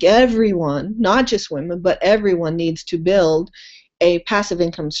 I think everyone, not just women, but everyone needs to build a passive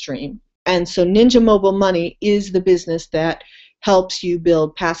income stream. And so Ninja Mobile Money is the business that helps you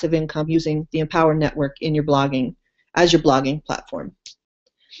build passive income using the Empower Network in your blogging, as your blogging platform.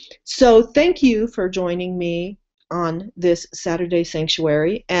 So thank you for joining me on this Saturday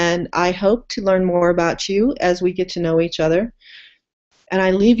Sanctuary, and I hope to learn more about you as we get to know each other. And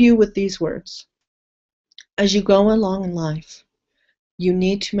I leave you with these words. As you go along in life, you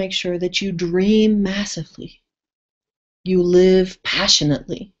need to make sure that you dream massively, you live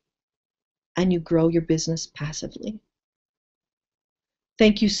passionately, and you grow your business passively.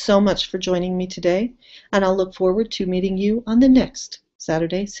 Thank you so much for joining me today, and I'll look forward to meeting you on the next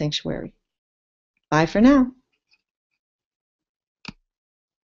Saturday Sanctuary. Bye for now.